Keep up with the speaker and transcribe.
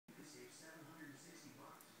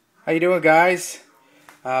How you doing, guys?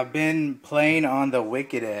 I've been playing on the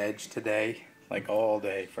Wicked Edge today, like all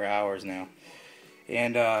day for hours now,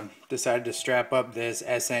 and decided to strap up this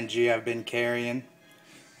SNG I've been carrying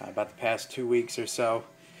about the past 2 weeks or so.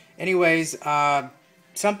 Anyways,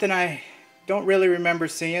 something I don't really remember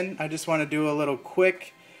seeing. I just want to do a little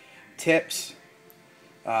quick tips,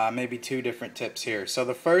 maybe two different tips here. So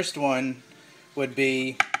the first one would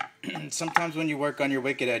be sometimes when you work on your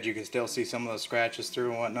Wicked Edge, you can still see some of those scratches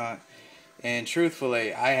through and whatnot. And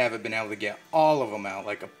truthfully, I haven't been able to get all of them out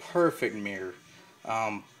like a perfect mirror.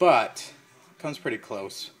 But it comes pretty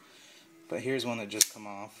close. But here's one that just come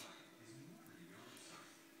off.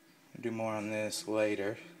 I'll do more on this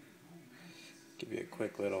later. Give you a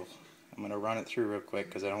quick little... I'm going to run it through real quick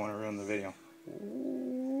because I don't want to ruin the video.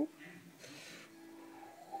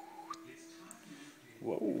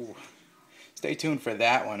 Whoa. Stay tuned for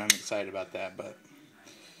that one. I'm excited about that. But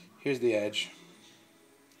here's the edge.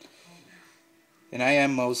 And I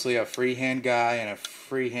am mostly a freehand guy and a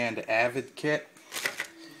freehand advocate,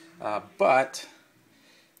 but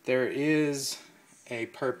there is a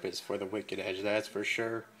purpose for the Wicked Edge, that's for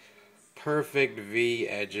sure. Perfect V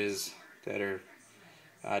edges that are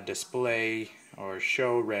display or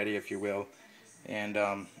show ready, if you will. And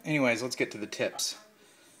anyways, let's get to the tips.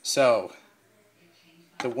 So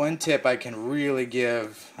the one tip I can really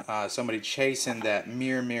give somebody chasing that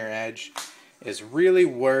mirror edge is really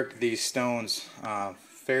work these stones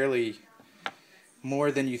fairly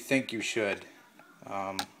more than you think you should.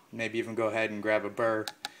 Maybe even go ahead and grab a burr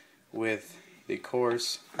with the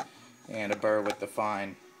coarse and a burr with the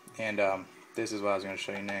fine. And this is what I was going to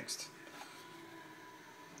show you next.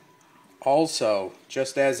 Also,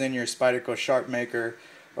 just as in your Spyderco Sharp Maker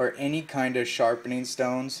or any kind of sharpening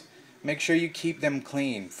stones, make sure you keep them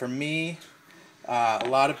clean. For me, a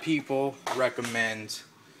lot of people recommend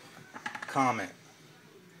Comet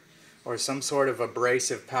or some sort of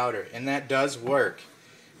abrasive powder, and that does work,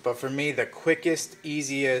 but for me the quickest,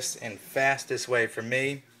 easiest, and fastest way for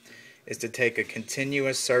me is to take a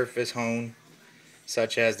continuous surface hone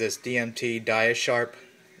such as this DMT DiaSharp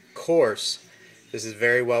coarse. This is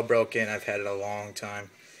very well broken. I've had it a long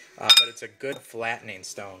time, but it's a good flattening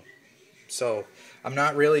stone. So I'm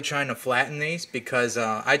not really trying to flatten these because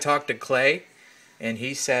I talked to Clay and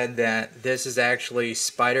he said that this is actually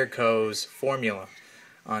Spyderco's formula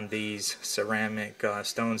on these ceramic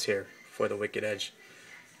stones here for the Wicked Edge.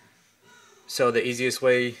 So the easiest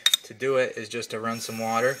way to do it is just to run some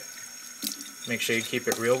water. Make sure you keep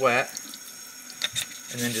it real wet.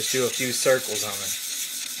 And then just do a few circles on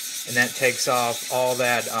it. And that takes off all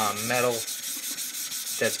that metal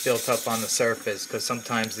that's built up on the surface, because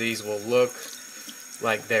sometimes these will look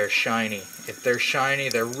like they're shiny. If they're shiny,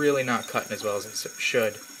 they're really not cutting as well as it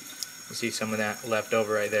should. You see some of that left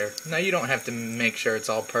over right there. Now you don't have to make sure it's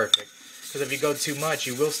all perfect, because if you go too much,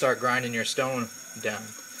 you will start grinding your stone down.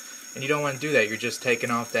 And you don't want to do that. You're just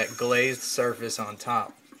taking off that glazed surface on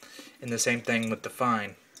top. And the same thing with the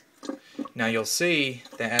fine. Now you'll see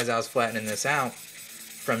that as I was flattening this out,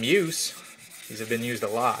 from use, these have been used a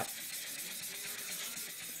lot,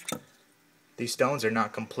 these stones are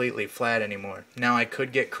not completely flat anymore. Now I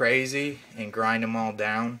could get crazy and grind them all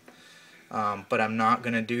down, but I'm not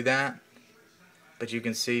going to do that. But you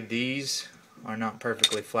can see these are not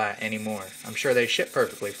perfectly flat anymore. I'm sure they ship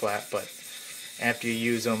perfectly flat, but after you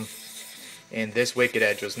use them, and this Wicked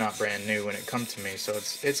Edge was not brand new when it come to me, so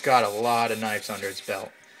it's got a lot of knives under its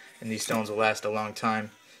belt, and these stones will last a long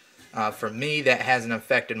time. For me, that hasn't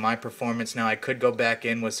affected my performance. Now I could go back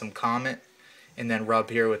in with some Comet and then rub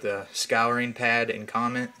here with a scouring pad in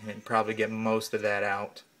Comet and probably get most of that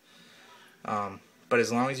out. But as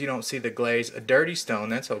long as you don't see the glaze, a dirty stone,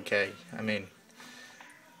 that's okay. I mean,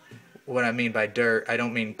 what I mean by dirt, I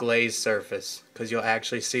don't mean glazed surface, because you'll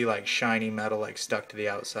actually see like shiny metal like stuck to the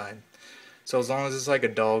outside. So as long as it's like a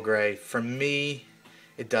dull gray, for me,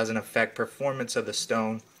 it doesn't affect performance of the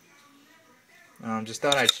stone. Just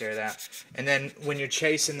thought I'd share that. And then when you're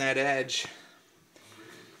chasing that edge,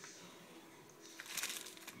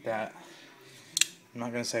 that I'm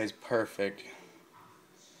not going to say it's perfect.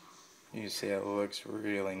 You see it looks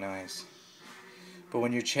really nice. But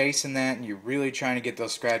when you're chasing that and you're really trying to get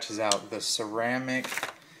those scratches out, the ceramic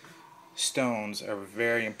stones are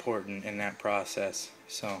very important in that process.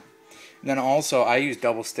 So, and then also I use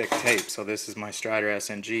double stick tape. So this is my Strider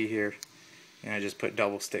SNG here, and I just put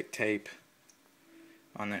double stick tape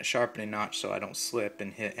on that sharpening notch so I don't slip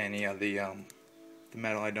and hit any of the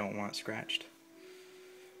metal I don't want scratched.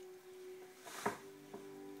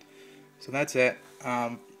 So that's it.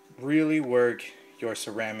 Really work your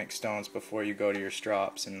ceramic stones before you go to your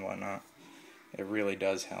strops and whatnot. It really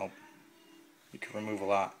does help. You can remove a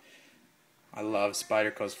lot. I love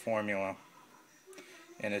Spyderco's formula.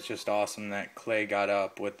 And it's just awesome that Clay got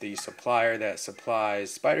up with the supplier that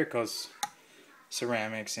supplies Spyderco's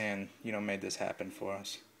ceramics and, you know, made this happen for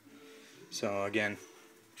us. So again,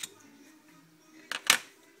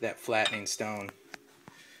 that flattening stone,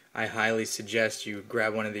 I highly suggest you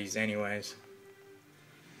grab one of these anyways.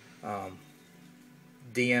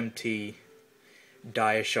 DMT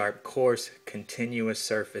DiaSharp coarse continuous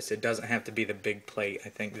surface. It doesn't have to be the big plate. I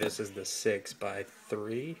think this is the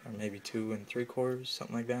 6x3 or maybe 2 3/4,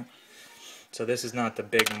 something like that. So this is not the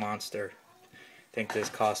big monster. I think this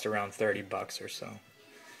cost around 30 bucks or so.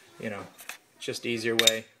 You know, just easier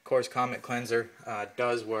way. Of course, Comet Cleanser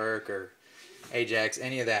does work, or Ajax,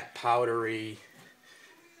 any of that powdery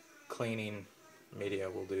cleaning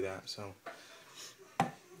media will do that. So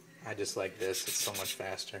I just like this. It's so much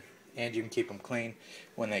faster. And you can keep them clean.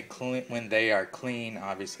 When they are clean,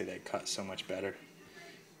 obviously they cut so much better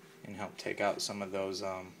and help take out some of those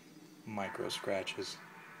micro scratches.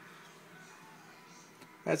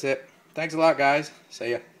 That's it. Thanks a lot, guys.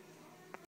 See ya.